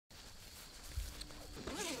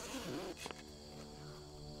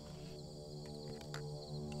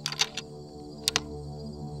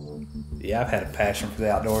Yeah, I've had a passion for the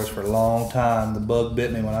outdoors for a long time. The bug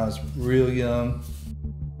bit me when I was real young.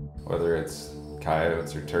 Whether it's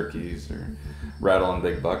coyotes or turkeys or rattling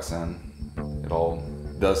big bucks in, it all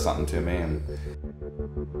does something to me. And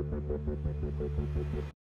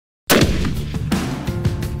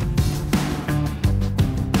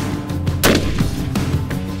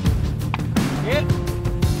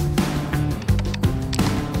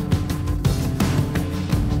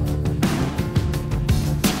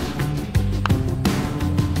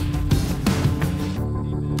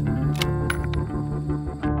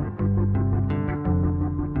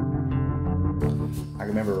I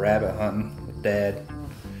remember rabbit hunting with Dad,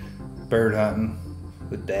 bird hunting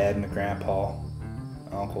with Dad and the grandpa,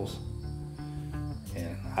 uncles,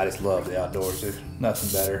 and I just love the outdoors. There's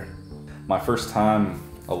nothing better. my first time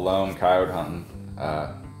alone coyote hunting,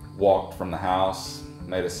 walked from the house,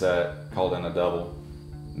 made a set, called in a double,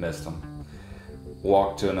 missed them.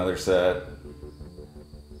 Walked to another set,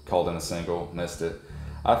 called in a single, missed it.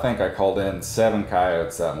 I think I called in 7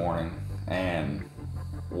 coyotes that morning and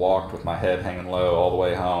walked with my head hanging low all the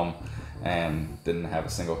way home and didn't have a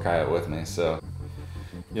single coyote with me. So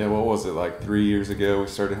yeah, what was it, like 3 years ago we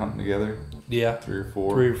started hunting together? Yeah. 3 or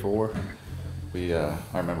 4? 3 or 4. We, I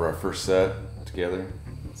remember our first set together,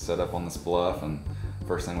 set up on this bluff, and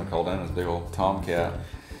first thing we called in was a big old tomcat.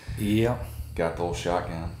 Yeah. Got the old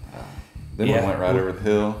shotgun. Then Yeah. we went right over the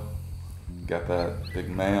hill, got that big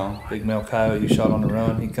male. Big male coyote you shot on the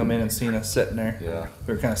run. He come in and seen us sitting there. Yeah.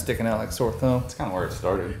 We were kind of sticking out like sore thumb. That's kind of where it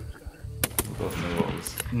started. We both knew what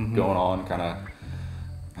was going on, kind of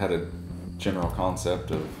had a general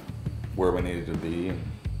concept of where we needed to be and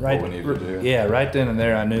what we needed to do. Yeah, right then and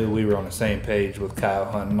there I knew we were on the same page with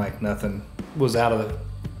coyote hunting. Like nothing was out of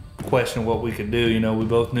the question what we could do. You know, we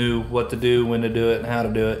both knew what to do, when to do it, and how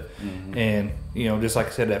to do it. And, you know, just like I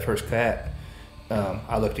said, that first cat,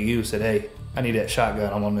 I looked at you and said, hey, I need that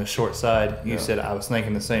shotgun. I'm on the short side. You said I was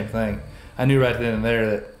thinking the same thing. I knew right then and there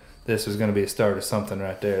that this was going to be a start of something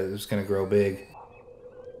right there that was going to grow big.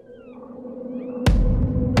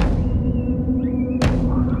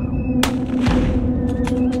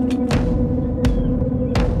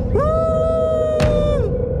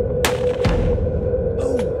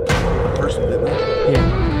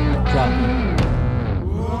 Yeah, dropping.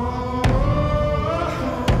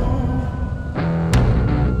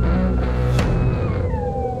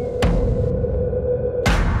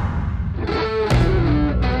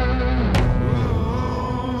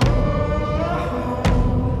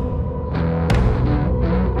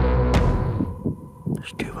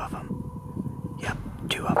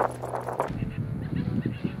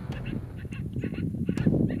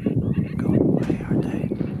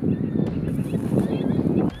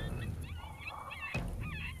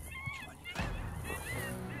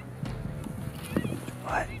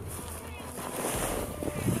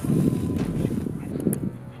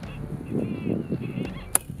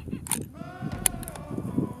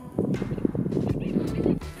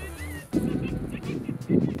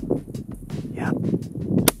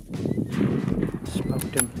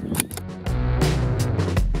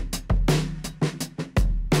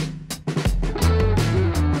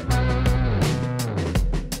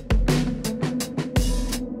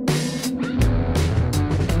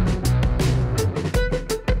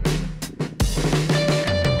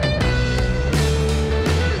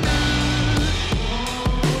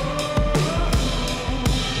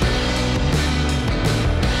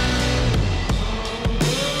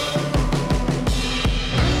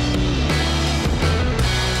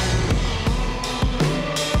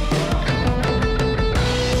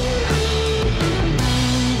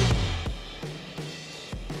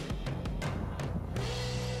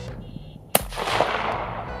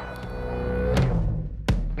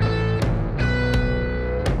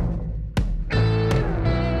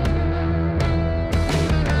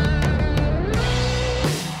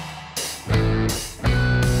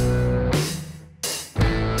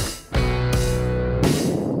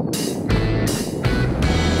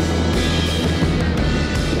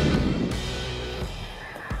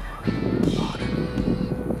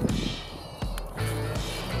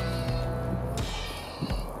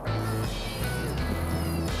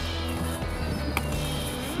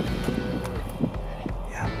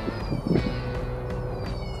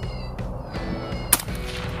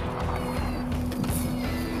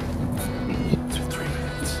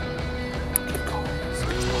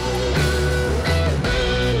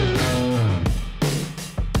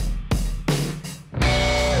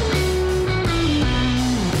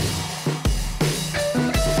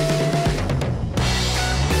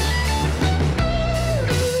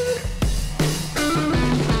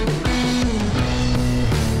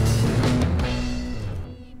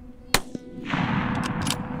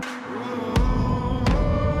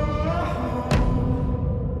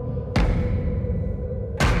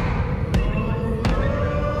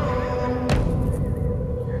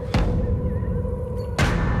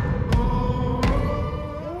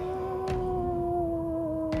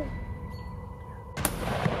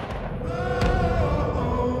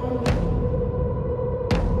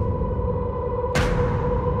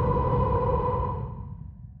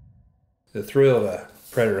 the thrill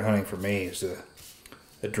of predator hunting for me is the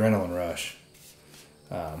adrenaline rush.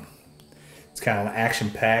 It's kind of action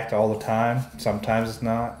packed all the time. Sometimes it's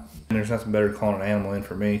not. And there's nothing better than calling an animal in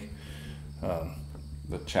for me.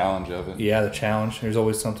 The challenge of it. Yeah, the challenge. There's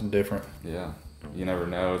always something different. Yeah, you never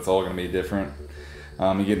know. It's all going to be different.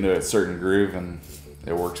 You get into a certain groove and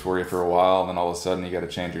it works for you for a while, and then all of a sudden you got to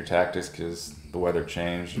change your tactics because the weather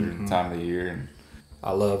changed or the time of the year. And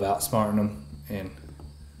I love outsmarting them, and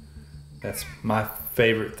that's my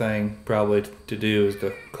favorite thing probably to do is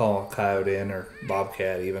to call a coyote in or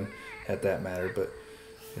bobcat even at that matter. But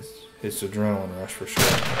it's adrenaline rush for sure.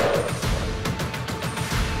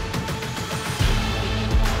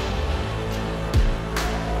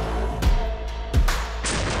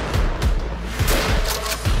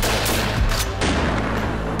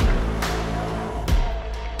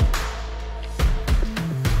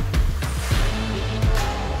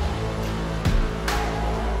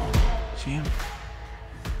 Jim.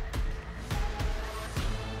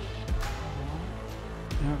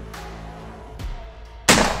 Yeah.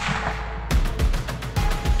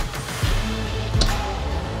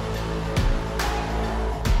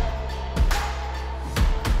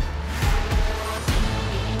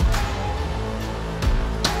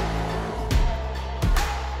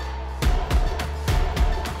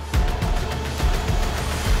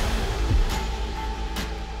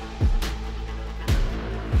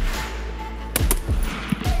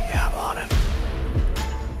 Yeah, I'm on it.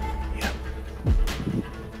 Yep.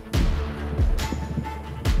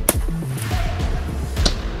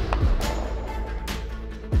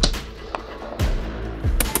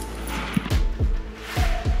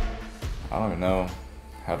 I don't even know,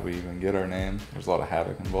 how do we even get our name? There's a lot of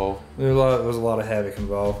havoc involved. There's a lot of havoc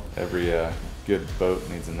involved. Every good boat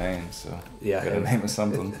needs a name, so Yeah, got to name it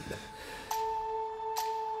something.